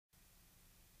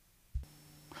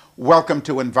Welcome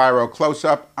to Enviro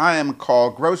Close-Up. I am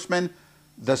Carl Grossman.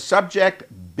 The subject,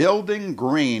 Building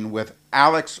Green with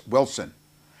Alex Wilson.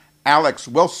 Alex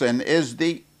Wilson is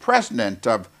the president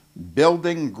of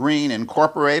Building Green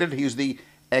Incorporated. He's the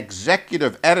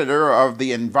executive editor of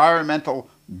the Environmental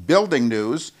Building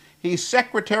News. He's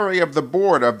secretary of the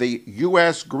board of the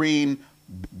U.S. Green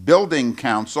Building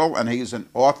Council, and he's an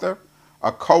author,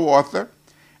 a co-author,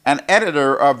 an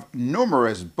editor of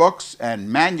numerous books and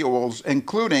manuals,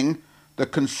 including The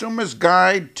Consumer's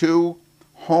Guide to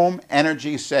Home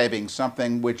Energy Saving,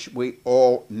 something which we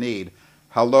all need.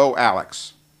 Hello,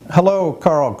 Alex. Hello,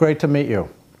 Carl. Great to meet you.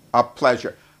 A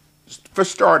pleasure. For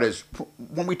starters,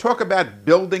 when we talk about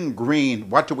building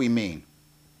green, what do we mean?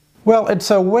 Well,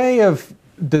 it's a way of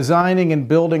designing and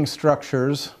building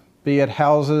structures, be it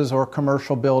houses or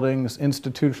commercial buildings,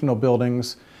 institutional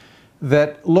buildings,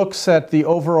 that looks at the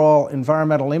overall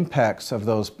environmental impacts of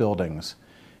those buildings.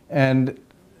 And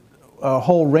a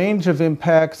whole range of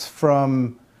impacts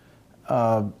from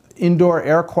indoor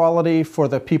air quality for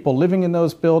the people living in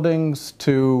those buildings,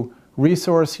 to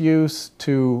resource use,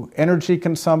 to energy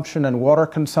consumption and water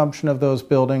consumption of those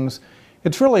buildings.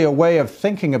 It's really a way of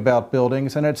thinking about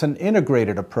buildings, and it's an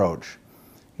integrated approach.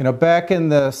 You know, back in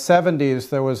the 70s,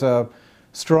 there was a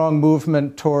strong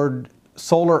movement toward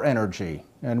solar energy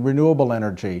and renewable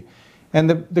energy. And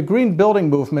the green building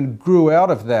movement grew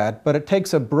out of that, but it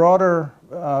takes a broader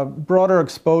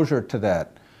exposure to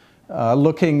that,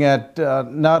 looking at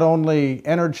not only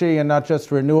energy and not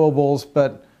just renewables,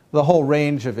 but the whole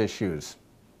range of issues.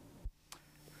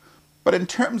 But in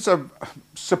terms of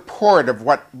support of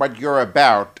what you're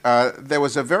about, there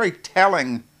was a very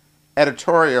telling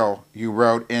editorial you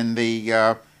wrote in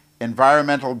the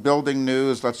Environmental Building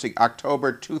News, let's see,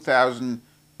 October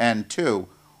 2002,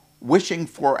 wishing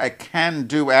for a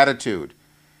can-do attitude.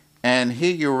 And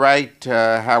here you write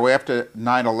how after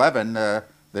 9/11,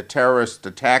 the terrorist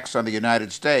attacks on the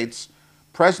United States,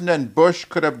 President Bush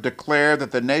could have declared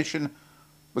that the nation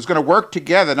was going to work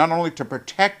together not only to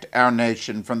protect our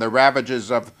nation from the ravages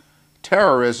of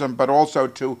terrorism, but also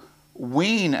to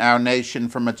wean our nation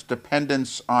from its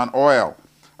dependence on oil.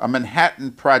 A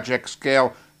Manhattan Project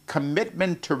scale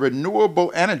commitment to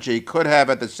renewable energy could have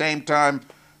at the same time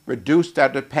reduced our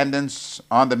dependence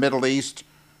on the Middle East,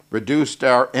 reduced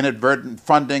our inadvertent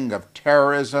funding of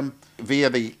terrorism via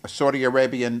the Saudi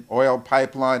Arabian oil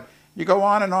pipeline. You go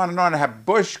on and on and on. How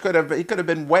Bush could have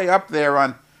been way up there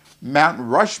on Mount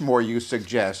Rushmore, you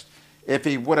suggest, if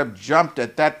he would have jumped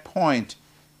at that point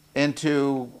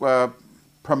into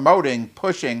promoting,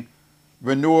 pushing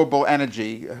renewable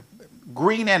energy,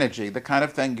 green energy, the kind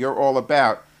of thing you're all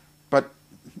about. But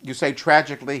you say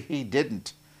tragically he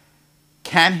didn't.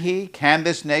 Can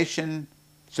this nation's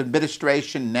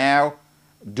administration now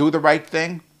do the right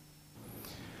thing?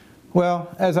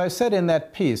 Well, as I said in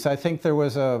that piece, I think there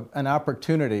was an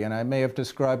opportunity, and I may have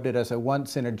described it as a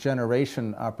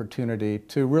once-in-a-generation opportunity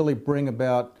to really bring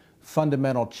about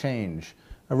fundamental change,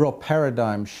 a real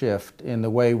paradigm shift in the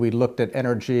way we looked at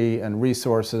energy and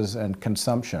resources and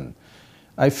consumption.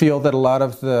 I feel that a lot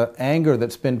of the anger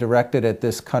that's been directed at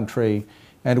this country,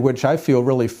 and which I feel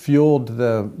really fueled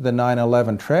the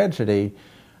 9/11 tragedy,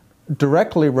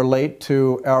 directly relate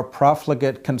to our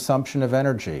profligate consumption of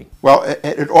energy. Well,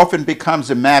 it often becomes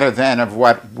a matter then of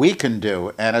what we can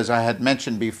do. And as I had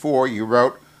mentioned before, you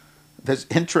wrote this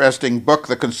interesting book,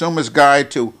 The Consumer's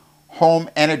Guide to Home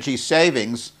Energy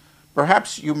Savings.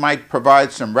 Perhaps you might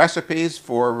provide some recipes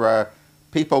for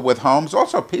people with homes,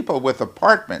 also people with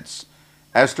apartments,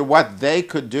 as to what they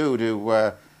could do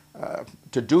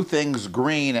to do things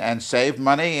green and save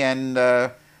money and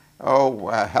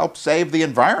help save the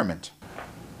environment.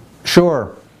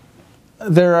 Sure.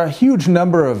 There are a huge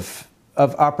number of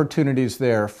opportunities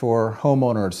there for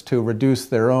homeowners to reduce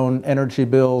their own energy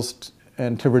bills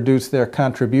and to reduce their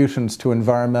contributions to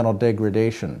environmental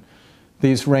degradation.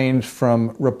 These range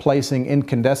from replacing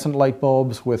incandescent light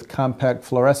bulbs with compact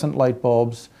fluorescent light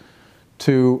bulbs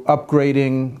to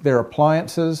upgrading their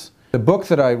appliances. The book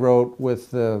that I wrote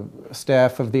with the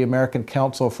staff of the American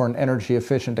Council for an Energy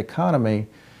Efficient Economy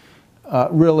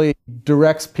really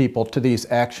directs people to these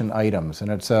action items. And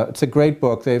it's a great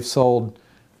book. They've sold,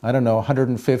 I don't know,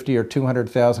 150 or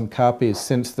 200,000 copies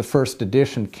since the first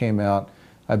edition came out,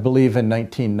 I believe in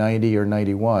 1990 or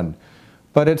 91.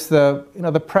 But it's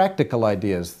the practical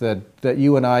ideas that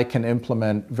you and I can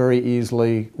implement very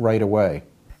easily right away.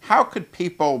 How could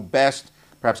people best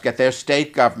perhaps get their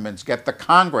state governments, get the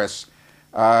Congress,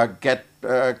 get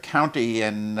county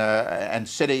and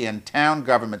city and town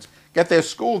governments, get their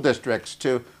school districts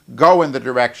to go in the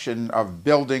direction of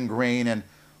building green and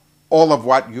all of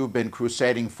what you've been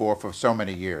crusading for so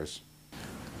many years?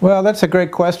 Well, that's a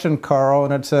great question, Carl,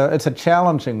 and it's a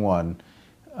challenging one.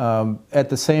 At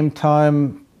the same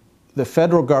time, the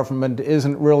federal government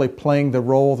isn't really playing the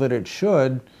role that it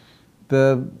should.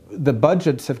 The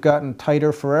budgets have gotten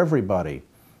tighter for everybody.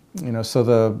 So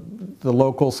the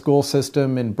local school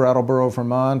system in Brattleboro,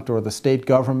 Vermont, or the state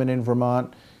government in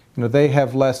Vermont, they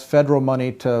have less federal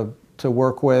money to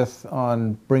work with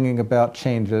on bringing about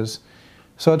changes.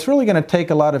 So it's really going to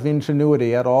take a lot of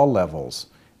ingenuity at all levels.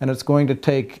 And it's going to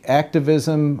take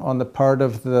activism on the part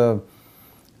of the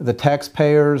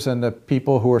taxpayers and the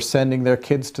people who are sending their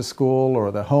kids to school, or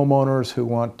the homeowners who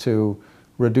want to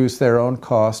reduce their own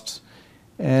costs.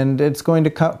 And it's going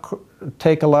to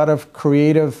take a lot of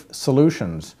creative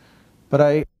solutions. But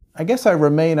I guess I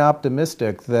remain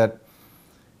optimistic that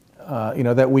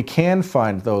that we can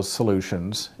find those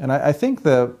solutions. And I think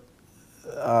that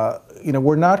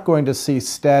we're not going to see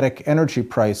static energy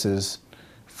prices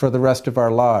for the rest of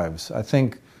our lives. I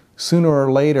think sooner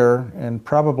or later, and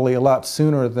probably a lot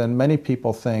sooner than many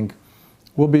people think,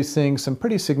 we'll be seeing some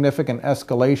pretty significant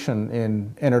escalation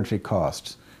in energy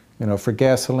costs. For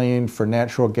gasoline, for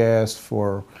natural gas,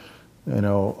 for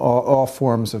all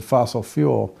forms of fossil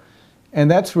fuel. And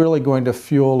that's really going to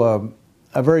fuel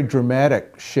a very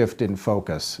dramatic shift in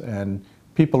focus. And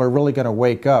people are really going to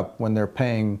wake up when they're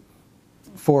paying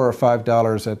 $4 or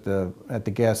 $5 at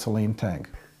the gasoline tank.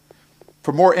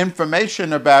 For more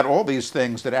information about all these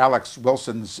things that Alex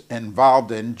Wilson's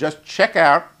involved in, just check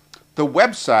out the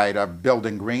website of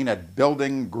BuildingGreen at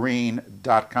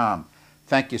buildinggreen.com.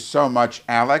 Thank you so much,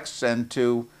 Alex. And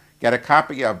to get a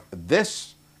copy of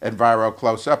this Enviro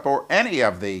Close-Up or any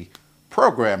of the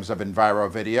programs of Enviro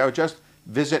Video, just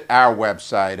visit our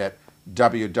website at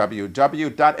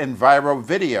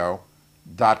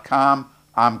www.envirovideo.com.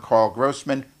 I'm Carl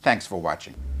Grossman. Thanks for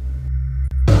watching.